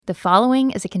The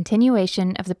following is a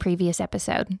continuation of the previous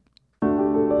episode.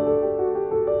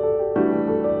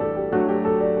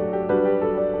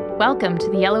 Welcome to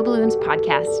the Yellow Balloons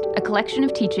Podcast, a collection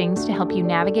of teachings to help you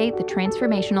navigate the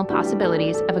transformational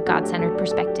possibilities of a God-centered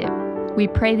perspective. We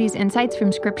pray these insights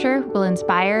from Scripture will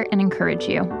inspire and encourage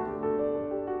you.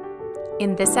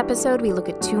 In this episode, we look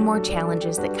at two more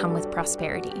challenges that come with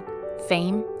prosperity: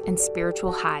 fame and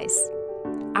spiritual highs.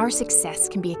 Our success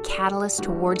can be a catalyst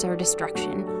towards our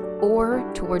destruction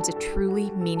or towards a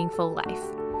truly meaningful life.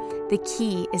 The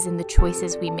key is in the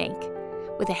choices we make.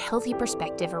 With a healthy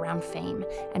perspective around fame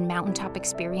and mountaintop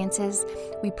experiences,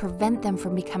 we prevent them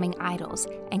from becoming idols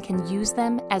and can use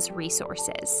them as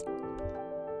resources.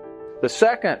 The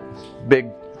second big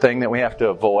thing that we have to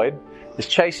avoid is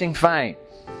chasing fame.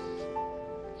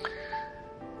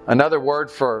 Another word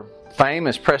for fame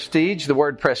is prestige. The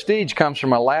word prestige comes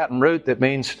from a Latin root that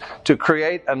means to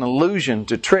create an illusion,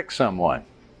 to trick someone.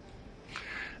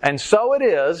 And so it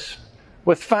is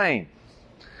with fame.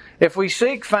 If we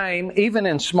seek fame, even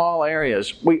in small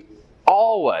areas, we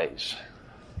always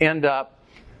end up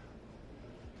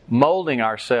molding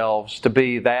ourselves to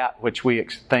be that which we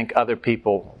think other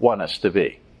people want us to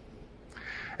be.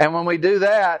 And when we do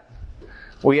that,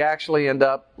 we actually end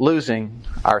up losing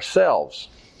ourselves.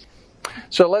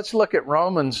 So let's look at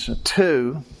Romans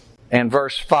 2 and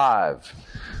verse 5.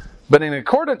 But in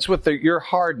accordance with your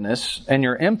hardness and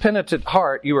your impenitent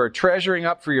heart, you are treasuring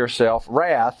up for yourself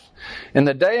wrath in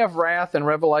the day of wrath and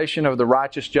revelation of the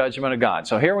righteous judgment of God.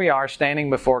 So here we are standing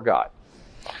before God.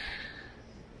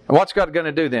 And what's God going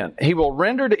to do then? He will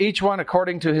render to each one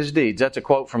according to his deeds. That's a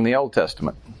quote from the Old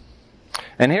Testament.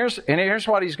 And here's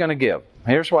what he's going to give.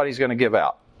 Here's what he's going to give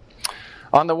out.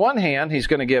 On the one hand, he's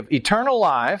going to give eternal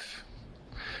life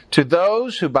to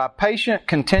those who by patient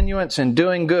continuance in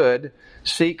doing good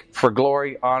seek for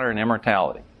glory, honor, and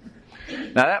immortality.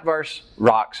 Now that verse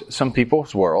rocks some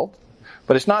people's world,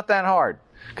 but it's not that hard.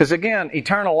 Because again,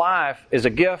 eternal life is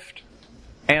a gift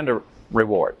and a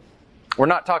reward. We're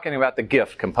not talking about the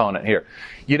gift component here.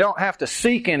 You don't have to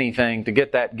seek anything to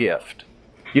get that gift.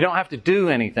 You don't have to do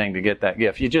anything to get that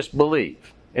gift. You just believe.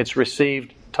 It's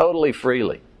received totally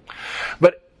freely.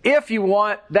 But if you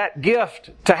want that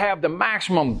gift to have the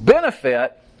maximum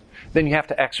benefit, then you have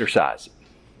to exercise it.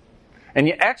 And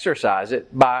you exercise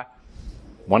it by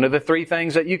one of the three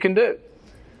things that you can do.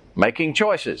 Making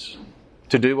choices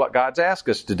to do what God's asked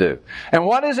us to do. And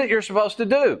what is it you're supposed to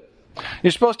do?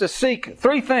 You're supposed to seek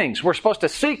three things. We're supposed to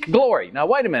seek glory. Now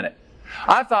wait a minute.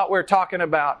 I thought we were talking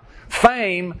about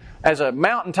fame as a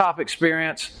mountaintop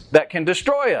experience that can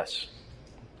destroy us.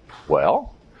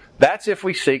 Well, that's if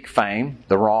we seek fame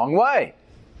the wrong way.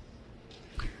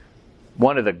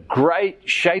 One of the great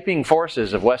shaping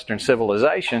forces of Western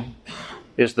civilization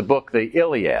is the book, the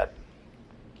Iliad.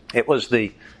 It was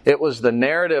the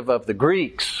narrative of the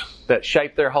Greeks that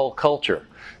shaped their whole culture,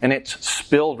 and it's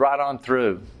spilled right on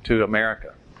through to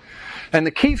America. And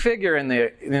the key figure in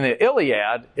the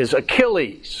Iliad is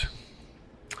Achilles.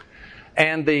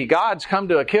 And the gods come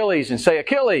to Achilles and say,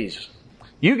 Achilles,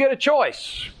 you get a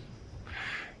choice.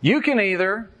 You can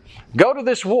either go to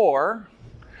this war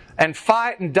and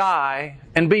fight and die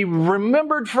and be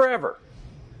remembered forever,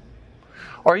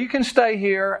 or you can stay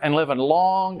here and live a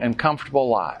long and comfortable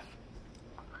life.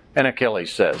 And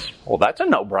Achilles says, well, that's a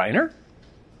no-brainer.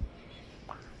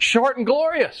 Short and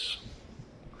glorious.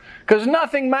 Because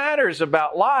nothing matters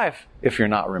about life if you're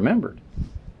not remembered.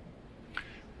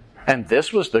 And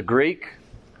this was the Greek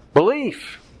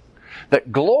belief,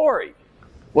 that glory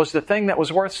was the thing that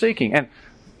was worth seeking. And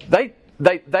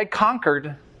they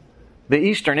conquered the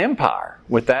Eastern Empire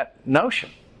with that notion.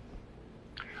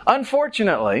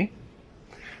 Unfortunately,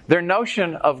 their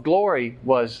notion of glory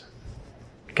was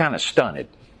kind of stunted.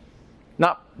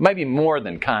 Not maybe more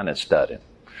than kind of stunted.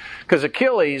 Because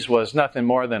Achilles was nothing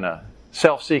more than a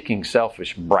self-seeking,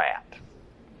 selfish brat.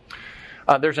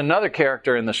 There's another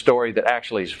character in the story that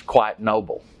actually is quite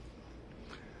noble.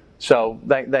 So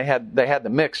they had the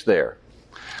mix there.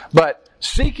 But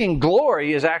seeking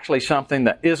glory is actually something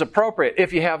that is appropriate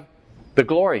if you have the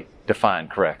glory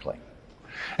defined correctly.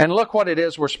 And look what it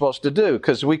is we're supposed to do,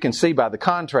 because we can see by the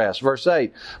contrast. Verse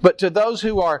 8, but to those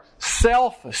who are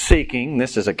self-seeking,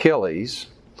 this is Achilles,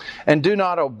 and do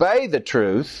not obey the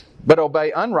truth, but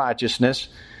obey unrighteousness,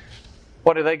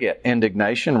 what do they get?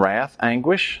 Indignation, wrath,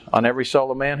 anguish on every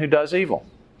soul of man who does evil.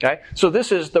 Okay? So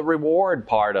this is the reward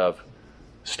part of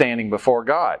standing before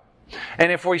God. And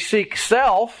if we seek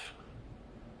self,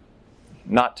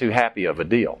 not too happy of a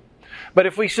deal. But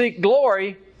if we seek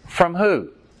glory, from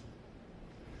who?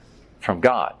 From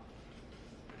God.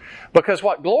 Because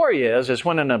what glory is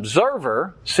when an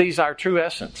observer sees our true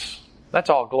essence. That's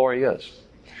all glory is.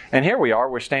 And here we are,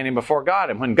 we're standing before God.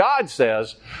 And when God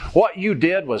says, what you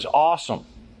did was awesome,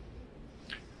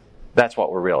 that's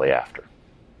what we're really after.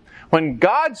 When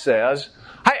God says,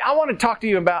 hey, I want to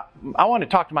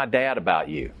talk to my dad about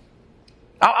you.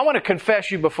 I want to confess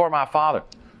you before my Father.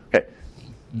 Okay,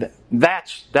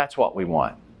 that's what we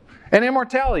want. And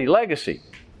immortality, legacy.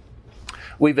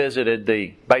 We visited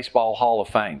the Baseball Hall of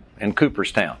Fame in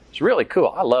Cooperstown. It's really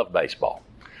cool. I love baseball.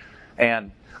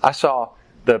 And I saw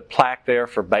the plaque there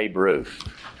for Babe Ruth.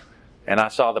 And I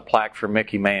saw the plaque for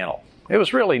Mickey Mantle. It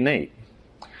was really neat.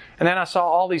 And then I saw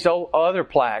all these other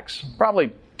plaques,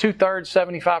 probably 2/3,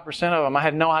 75% of them. I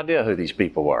had no idea who these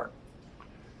people were.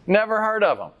 Never heard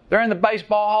of them. They're in the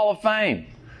Baseball Hall of Fame.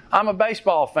 I'm a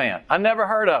baseball fan. I never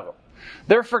heard of them.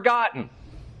 They're forgotten.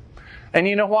 And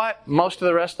you know what? Most of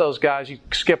the rest of those guys, you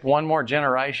skip one more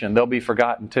generation, they'll be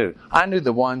forgotten too. I knew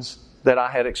the ones that I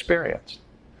had experienced.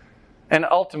 And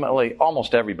ultimately,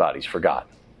 almost everybody's forgotten.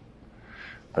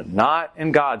 But not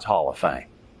in God's Hall of Fame.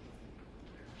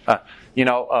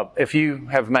 If you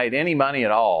have made any money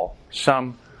at all,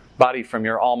 somebody from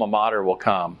your alma mater will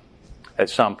come at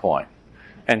some point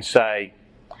and say,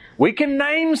 we can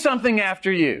name something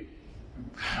after you.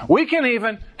 We can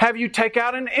even have you take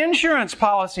out an insurance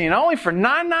policy, and only for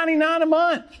 $9.99 a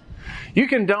month. You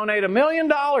can donate $1 million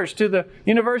to the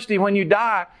university when you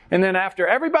die, and then after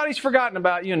everybody's forgotten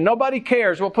about you and nobody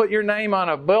cares, we'll put your name on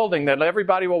a building that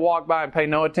everybody will walk by and pay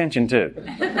no attention to.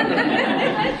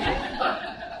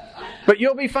 But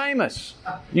you'll be famous.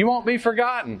 You won't be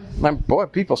forgotten. And boy,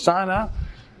 people sign up.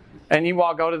 And you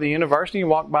go to the university, you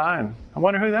walk by, and I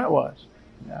wonder who that was.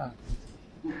 Yeah.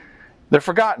 They're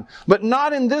forgotten. But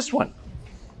not in this one.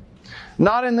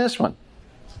 Not in this one.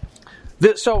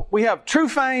 So we have true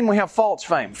fame, we have false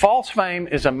fame. False fame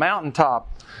is a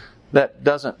mountaintop that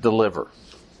doesn't deliver.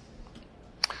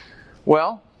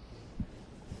 Well,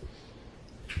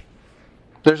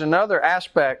 there's another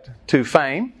aspect to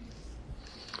fame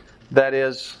that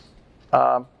is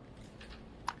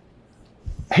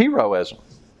heroism.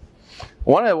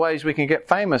 One of the ways we can get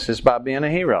famous is by being a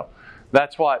hero.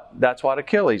 That's what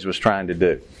Achilles was trying to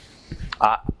do.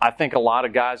 I think a lot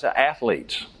of guys,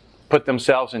 athletes, put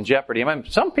themselves in jeopardy. I mean,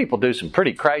 some people do some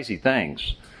pretty crazy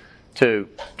things to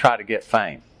try to get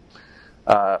fame.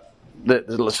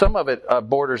 Some of it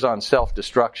borders on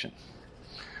self-destruction.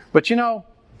 But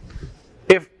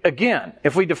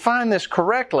if we define this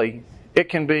correctly, it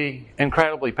can be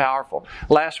incredibly powerful.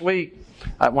 Last week,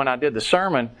 when I did the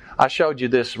sermon, I showed you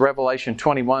this Revelation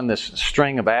 21, this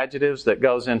string of adjectives that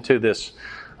goes into this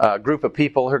group of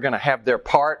people who are going to have their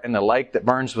part in the lake that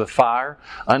burns with fire.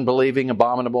 Unbelieving,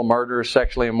 abominable, murderers,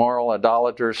 sexually immoral,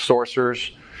 idolaters,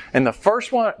 sorcerers. And the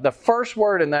first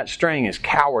word in that string is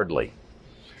cowardly.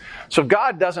 So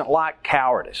God doesn't like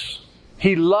cowardice.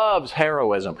 He loves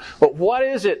heroism. But what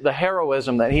is it, the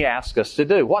heroism that He asks us to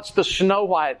do? What's the Snow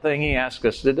White thing He asks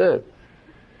us to do?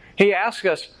 He asks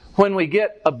us, when we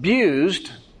get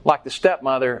abused, like the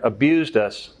stepmother abused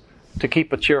us, to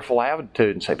keep a cheerful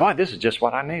attitude and say, boy, this is just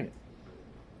what I needed.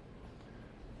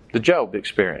 The Job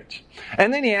experience.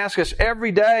 And then He asks us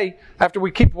every day, after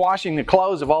we keep washing the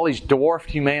clothes of all these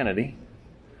dwarfed humanity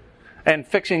and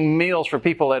fixing meals for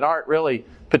people that aren't really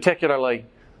particularly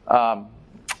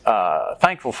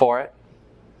thankful for it,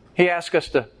 He asks us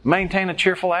to maintain a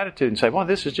cheerful attitude and say, well,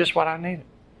 this is just what I needed.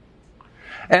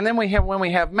 And then when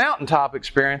we have mountaintop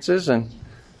experiences, and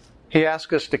He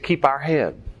asks us to keep our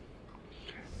head.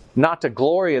 Not to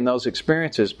glory in those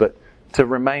experiences, but to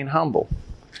remain humble.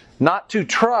 Not to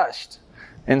trust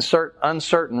in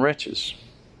uncertain riches.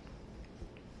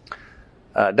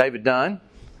 David Dunn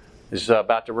is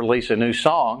about to release a new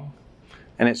song,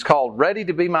 and it's called Ready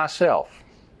to Be Myself.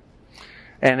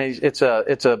 And it's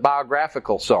a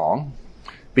biographical song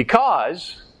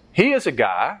because he is a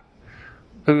guy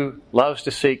who loves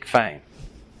to seek fame.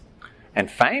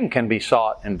 And fame can be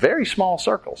sought in very small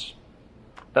circles.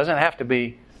 Doesn't have to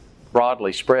be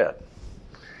broadly spread.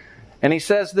 And he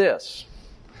says this,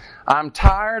 I'm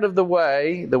tired of the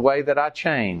way that I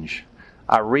change.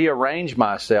 I rearrange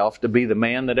myself to be the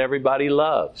man that everybody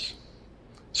loves.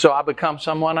 So I become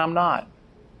someone I'm not.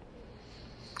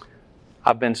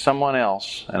 I've been someone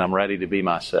else, and I'm ready to be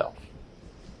myself.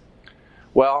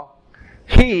 Well,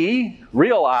 he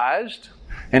realized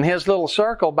in his little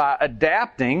circle, by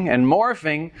adapting and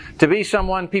morphing to be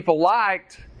someone people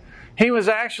liked, he was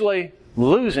actually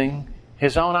losing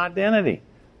his own identity.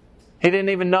 He didn't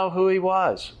even know who he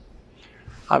was.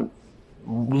 I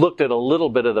looked at a little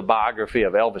bit of the biography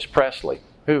of Elvis Presley,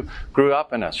 who grew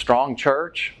up in a strong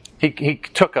church. He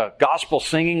took a gospel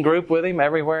singing group with him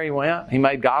everywhere he went. He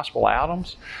made gospel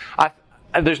albums.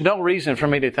 there's no reason for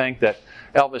me to think that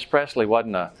Elvis Presley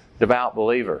wasn't a devout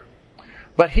believer.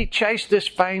 But he chased this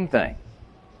fame thing.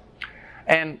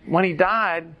 And when he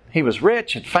died, he was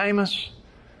rich and famous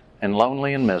and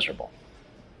lonely and miserable.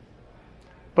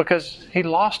 Because he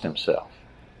lost himself.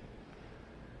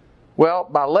 Well,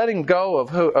 by letting go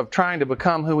of trying to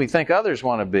become who we think others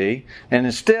want to be, and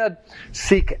instead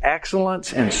seek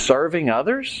excellence in serving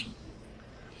others,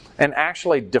 and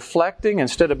actually deflecting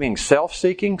instead of being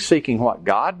self-seeking, seeking what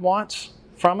God wants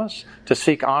from us, to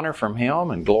seek honor from Him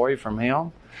and glory from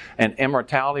Him and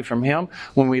immortality from Him.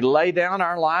 When we lay down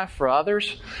our life for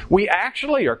others, we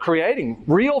actually are creating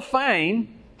real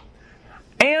fame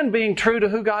and being true to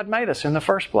who God made us in the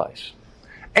first place.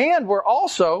 And we're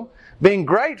also being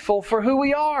grateful for who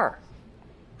we are.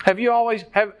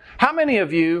 How many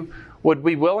of you would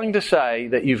be willing to say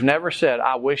that you've never said,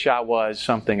 I wish I was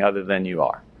something other than you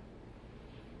are?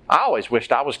 I always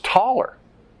wished I was taller.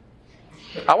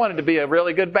 I wanted to be a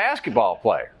really good basketball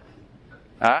player.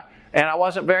 And I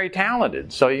wasn't very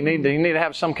talented. So you need to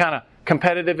have some kind of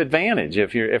competitive advantage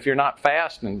if you're not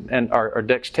fast and or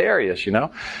dexterous, you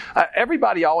know.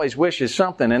 Everybody always wishes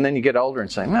something, and then you get older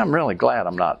and say, I'm really glad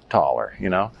I'm not taller, you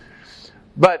know.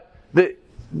 But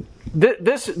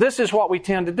this is what we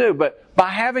tend to do. But by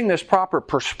having this proper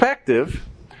perspective,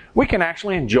 we can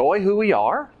actually enjoy who we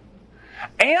are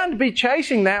and be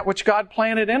chasing that which God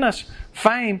planted in us,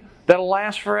 fame that'll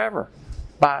last forever,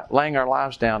 by laying our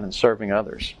lives down and serving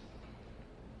others.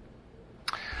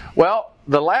 Well,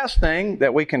 the last thing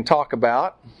that we can talk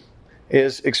about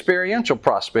is experiential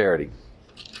prosperity,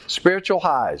 spiritual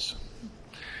highs.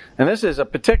 And this is a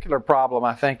particular problem,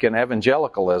 I think, in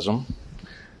evangelicalism.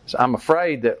 So I'm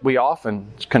afraid that we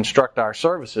often construct our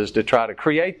services to try to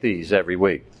create these every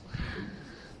week.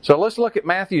 So let's look at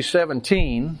Matthew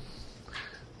 17,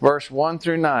 verse 1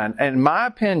 through 9. And in my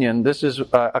opinion, this is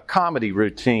a comedy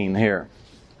routine here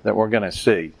that we're going to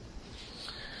see.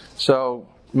 So,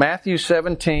 Matthew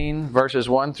 17, verses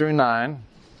 1 through 9.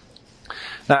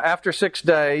 Now, after 6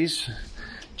 days,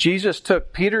 Jesus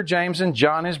took Peter, James, and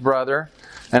John, his brother,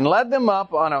 and led them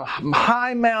up on a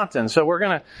high mountain. So we're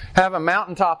going to have a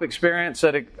mountaintop experience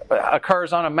that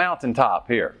occurs on a mountaintop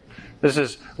here. This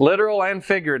is literal and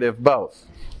figurative both.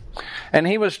 And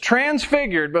He was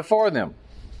transfigured before them.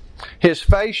 His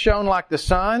face shone like the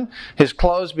sun. His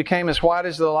clothes became as white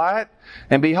as the light.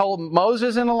 And behold,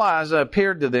 Moses and Elijah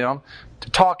appeared to them,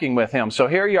 talking with Him. So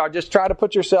here you are. Just try to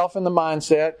put yourself in the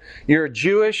mindset. You're a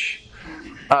Jewish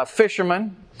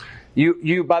fisherman.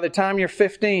 You by the time you're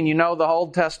 15, you know the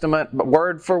Old Testament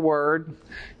word for word.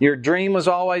 Your dream was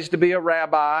always to be a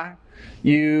rabbi.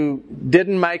 You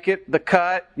didn't make it the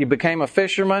cut. You became a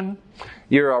fisherman.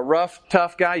 You're a rough,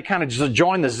 tough guy. You kind of just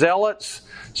joined the zealots.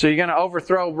 So you're going to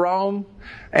overthrow Rome.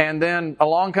 And then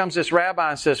along comes this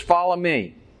rabbi and says, follow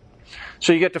me.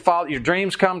 So you get to follow, your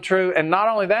dreams come true. And not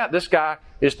only that, this guy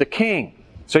is the king.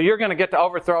 So you're going to get to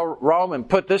overthrow Rome and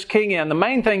put this king in. The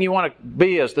main thing you want to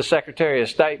be is the Secretary of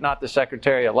State, not the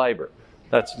Secretary of Labor.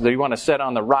 You want to sit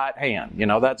on the right hand. You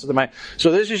know, that's the main.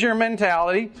 So this is your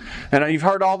mentality. And you've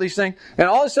heard all these things. And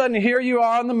all of a sudden, here you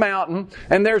are on the mountain,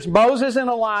 and there's Moses and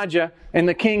Elijah and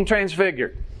the king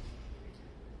transfigured.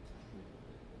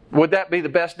 Would that be the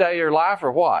best day of your life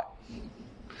or what?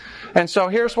 And so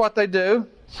here's what they do.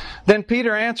 Then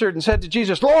Peter answered and said to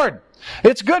Jesus, Lord,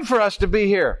 it's good for us to be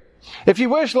here. If you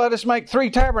wish, let us make 3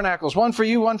 tabernacles. One for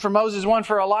you, one for Moses, one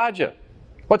for Elijah.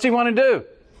 What's he want to do?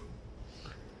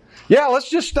 Yeah, let's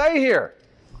just stay here.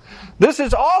 This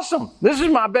is awesome. This is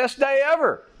my best day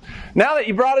ever. Now that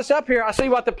you brought us up here, I see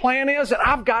what the plan is, and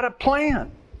I've got a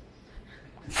plan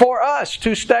for us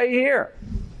to stay here.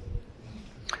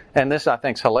 And this, I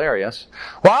think, is hilarious.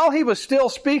 While he was still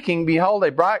speaking, behold,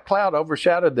 a bright cloud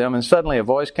overshadowed them, and suddenly a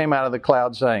voice came out of the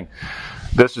cloud saying,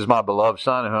 this is my beloved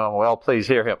Son, in whom I'm well pleased.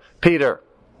 Hear Him. Peter,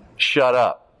 shut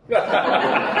up.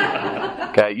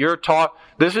 Okay,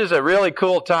 this is a really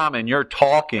cool time, and you're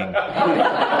talking.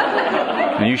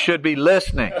 And you should be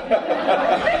listening.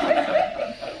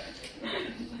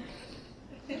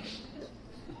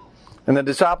 And the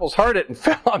disciples heard it and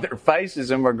fell on their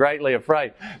faces and were greatly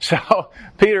afraid. So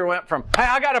Peter went from, hey,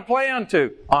 I got a plan,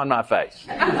 to on my face.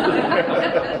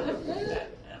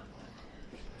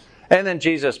 And then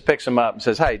Jesus picks them up and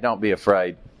says, hey, don't be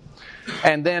afraid.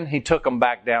 And then He took them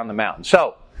back down the mountain.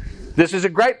 So this is a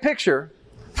great picture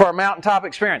for a mountaintop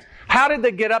experience. How did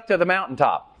they get up to the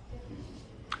mountaintop?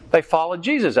 They followed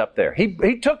Jesus up there.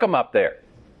 He took them up there.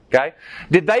 Okay?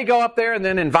 Did they go up there and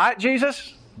then invite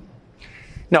Jesus?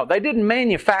 No, they didn't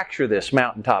manufacture this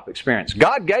mountaintop experience.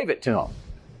 God gave it to them.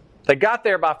 They got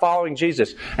there by following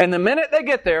Jesus. And the minute they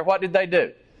get there, what did they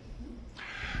do?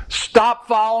 stop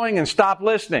following and stop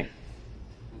listening.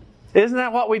 Isn't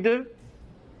that what we do?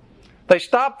 They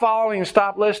stop following and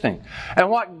stop listening. And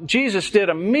what Jesus did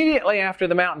immediately after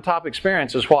the mountaintop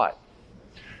experience is what?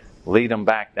 Lead them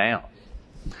back down.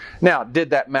 Now, did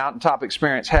that mountaintop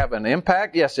experience have an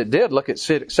impact? Yes, it did. Look at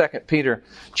 2 Peter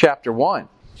chapter 1.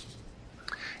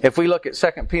 If we look at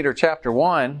 2 Peter chapter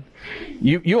 1,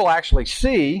 you'll actually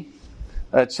see,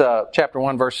 that's chapter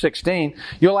 1 verse 16,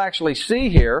 you'll actually see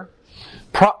here,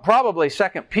 probably 2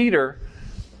 Peter,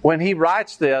 when he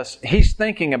writes this, he's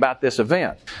thinking about this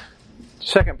event.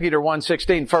 2 Peter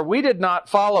 1:16, for we did not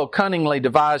follow cunningly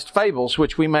devised fables,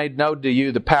 which we made known to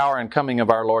you the power and coming of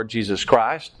our Lord Jesus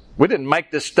Christ. We didn't make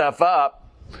this stuff up.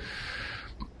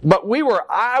 But we were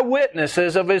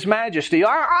eyewitnesses of His majesty.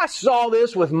 I saw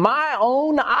this with my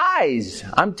own eyes.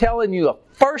 I'm telling you a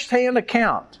first-hand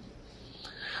account.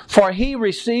 For He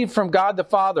received from God the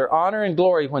Father honor and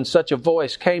glory when such a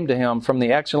voice came to Him from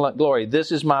the excellent glory.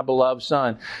 This is my beloved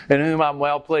Son, in whom I'm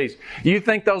well pleased. You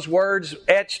think those words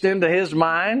etched into His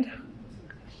mind?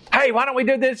 Hey, why don't we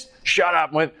do this? Shut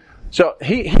up. So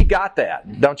He got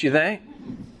that, don't you think?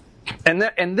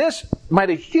 And this made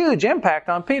a huge impact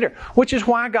on Peter, which is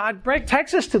why God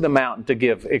takes us to the mountain to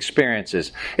give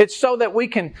experiences. It's so that we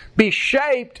can be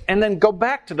shaped and then go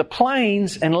back to the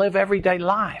plains and live everyday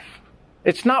life.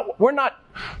 We're not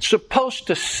supposed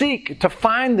to seek to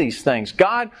find these things.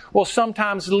 God will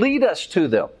sometimes lead us to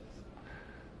them,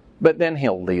 but then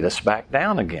He'll lead us back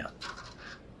down again.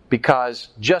 Because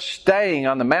just staying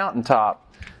on the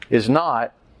mountaintop is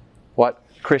not what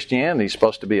Christianity is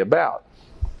supposed to be about.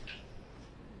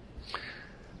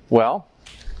 Well,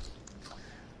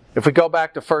 if we go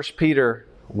back to 1 Peter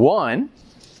 1,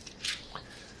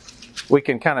 we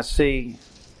can kind of see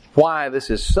why this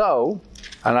is so.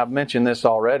 And I've mentioned this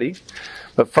already.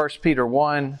 But 1 Peter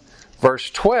 1,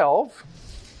 verse 12,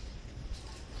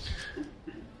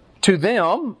 to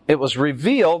them it was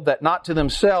revealed that not to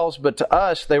themselves but to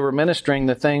us they were ministering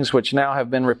the things which now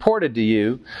have been reported to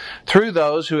you through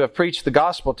those who have preached the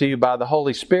gospel to you by the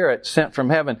Holy Spirit sent from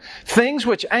heaven, things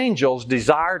which angels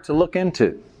desire to look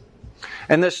into.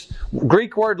 And this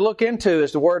Greek word look into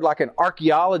is the word like an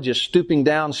archaeologist stooping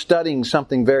down studying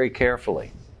something very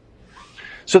carefully.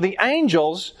 So the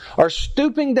angels are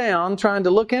stooping down trying to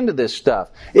look into this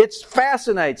stuff. It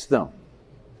fascinates them.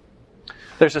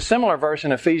 There's a similar verse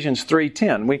in Ephesians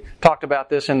 3:10. We talked about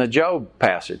this in the Job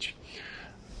passage.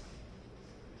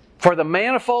 For the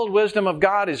manifold wisdom of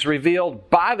God is revealed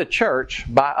by the church,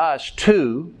 by us,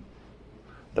 to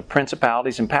the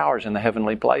principalities and powers in the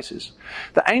heavenly places.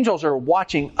 The angels are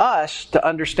watching us to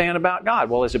understand about God.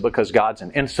 Well, is it because God's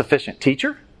an insufficient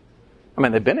teacher? I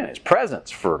mean, they've been in His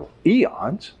presence for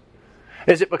eons.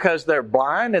 Is it because they're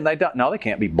blind and they don't? No, they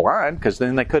can't be blind because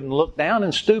then they couldn't look down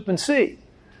and stoop and see.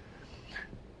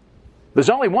 There's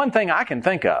only one thing I can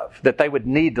think of that they would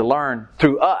need to learn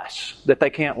through us that they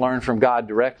can't learn from God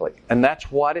directly. And that's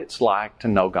what it's like to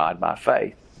know God by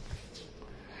faith.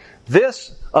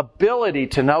 This ability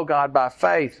to know God by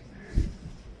faith,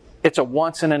 it's a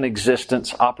once in an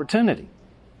existence opportunity.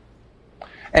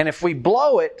 And if we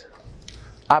blow it,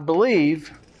 I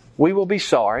believe we will be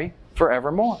sorry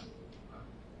forevermore.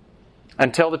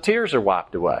 Until the tears are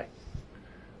wiped away.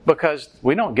 Because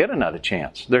we don't get another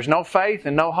chance. There's no faith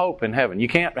and no hope in heaven. You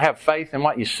can't have faith in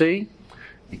what you see.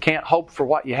 You can't hope for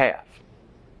what you have.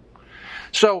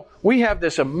 So we have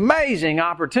this amazing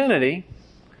opportunity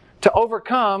to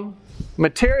overcome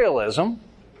materialism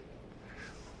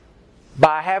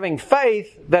by having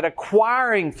faith that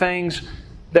acquiring things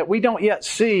that we don't yet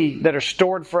see that are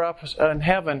stored for us in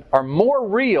heaven are more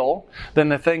real than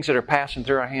the things that are passing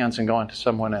through our hands and going to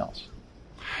someone else.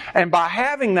 And by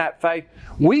having that faith,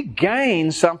 we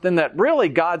gain something that really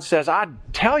God says, I'd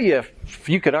tell you if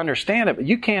you could understand it, but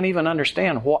you can't even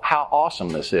understand how awesome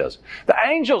this is. The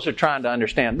angels are trying to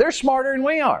understand. They're smarter than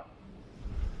we are.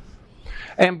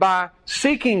 And by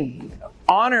seeking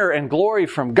honor and glory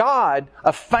from God,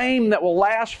 a fame that will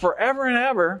last forever and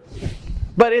ever,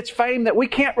 but it's fame that we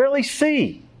can't really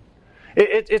see.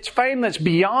 It's fame that's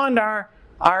beyond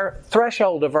our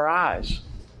threshold of our eyes.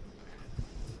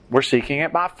 We're seeking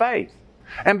it by faith.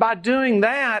 And by doing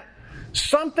that,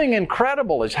 something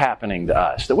incredible is happening to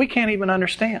us that we can't even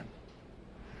understand.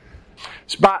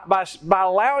 It's by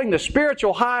allowing the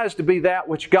spiritual highs to be that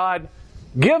which God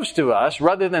gives to us,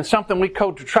 rather than something we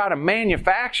go to try to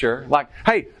manufacture, like,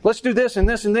 hey, let's do this and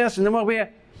this and this, and then we'll be...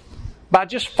 By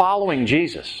just following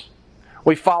Jesus.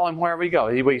 We follow Him wherever we go.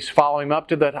 We follow Him up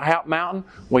to the mountain,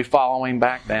 we follow Him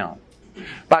back down.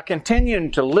 By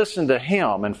continuing to listen to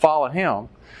Him and follow Him,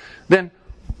 then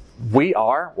we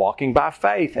are walking by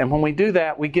faith. And when we do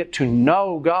that, we get to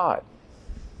know God.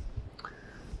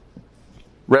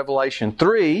 Revelation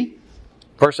 3,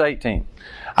 verse 18.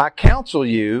 I counsel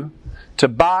you to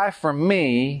buy from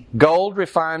me gold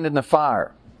refined in the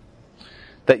fire,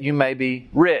 that you may be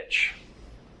rich,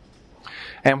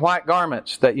 and white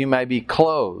garments, that you may be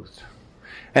clothed,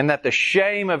 and that the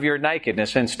shame of your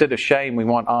nakedness, instead of shame we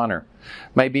want honor,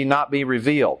 may not be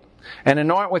revealed. And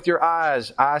anoint with your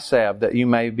eyes eye salve, that you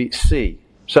may see.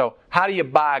 So, how do you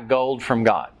buy gold from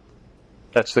God?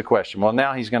 That's the question. Well,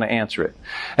 now he's going to answer it.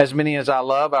 As many as I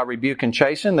love, I rebuke and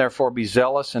chasten. Therefore be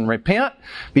zealous and repent.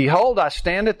 Behold, I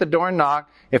stand at the door and knock.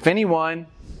 If anyone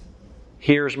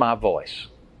hears my voice.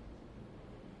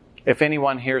 If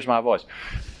anyone hears my voice.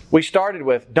 We started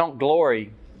with, don't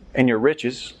glory in your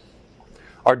riches,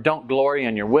 or don't glory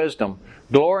in your wisdom.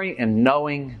 Glory in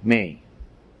knowing me.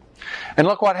 And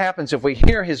look what happens if we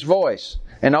hear His voice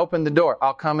and open the door.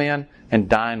 I'll come in and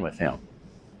dine with Him.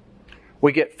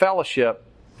 We get fellowship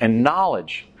and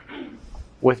knowledge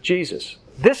with Jesus.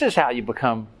 This is how you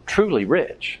become truly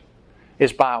rich,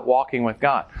 is by walking with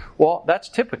God. Well, that's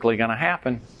typically going to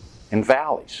happen in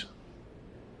valleys.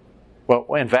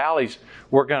 Well, in valleys,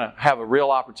 we're going to have a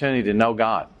real opportunity to know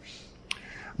God.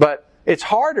 But it's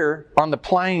harder on the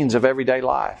plains of everyday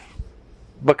life,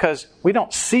 because we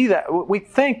don't see that. We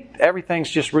think everything's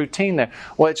just routine there.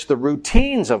 Well, it's the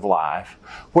routines of life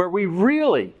where we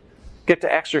really get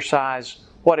to exercise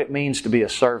what it means to be a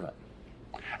servant.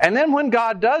 And then when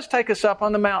God does take us up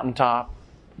on the mountaintop,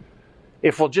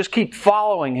 if we'll just keep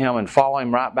following Him and follow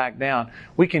Him right back down,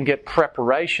 we can get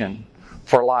preparation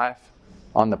for life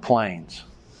on the plains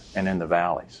and in the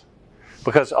valleys.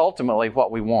 Because ultimately what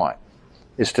we want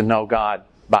is to know God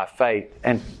by faith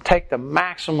and take the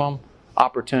maximum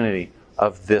opportunity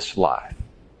of this life.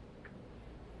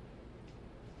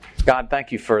 God,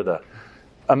 thank You for the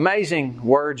amazing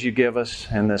words You give us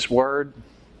and this word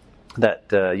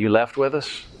that You left with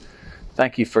us.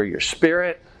 Thank You for Your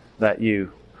Spirit that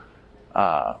You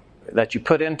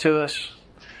put into us.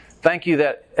 Thank You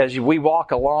that as we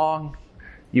walk along,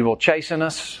 You will chasten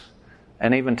us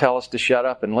and even tell us to shut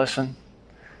up and listen.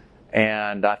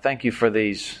 And I thank You for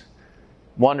these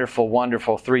wonderful,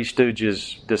 wonderful Three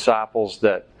Stooges disciples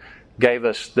that gave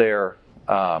us their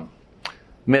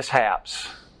mishaps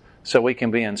so we can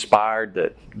be inspired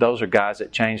that those are guys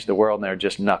that changed the world and they're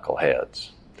just knuckleheads.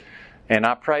 And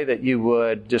I pray that You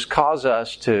would just cause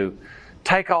us to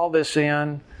take all this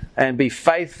in and be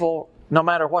faithful no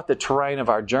matter what the terrain of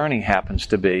our journey happens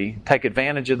to be. Take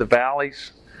advantage of the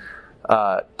valleys,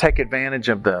 take advantage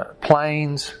of the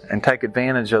plains, and take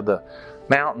advantage of the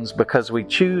mountains, because we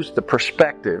choose the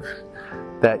perspective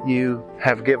that You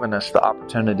have given us the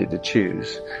opportunity to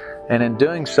choose. And in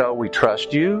doing so, we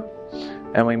trust You,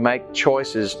 and we make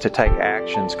choices to take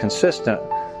actions consistent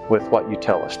with what You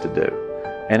tell us to do.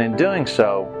 And in doing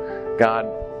so, God,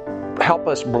 help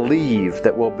us believe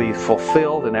that we'll be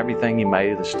fulfilled in everything You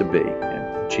made us to be.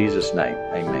 In Jesus' name,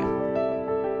 amen.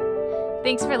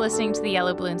 Thanks for listening to the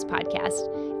Yellow Balloons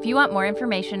podcast. If you want more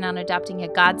information on adopting a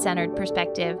God-centered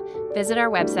perspective, visit our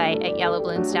website at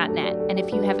yellowballoons.net. And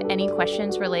if you have any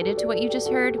questions related to what you just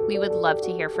heard, we would love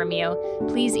to hear from you.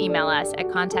 Please email us at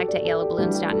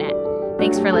contact@yellowballoons.net.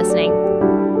 Thanks for listening.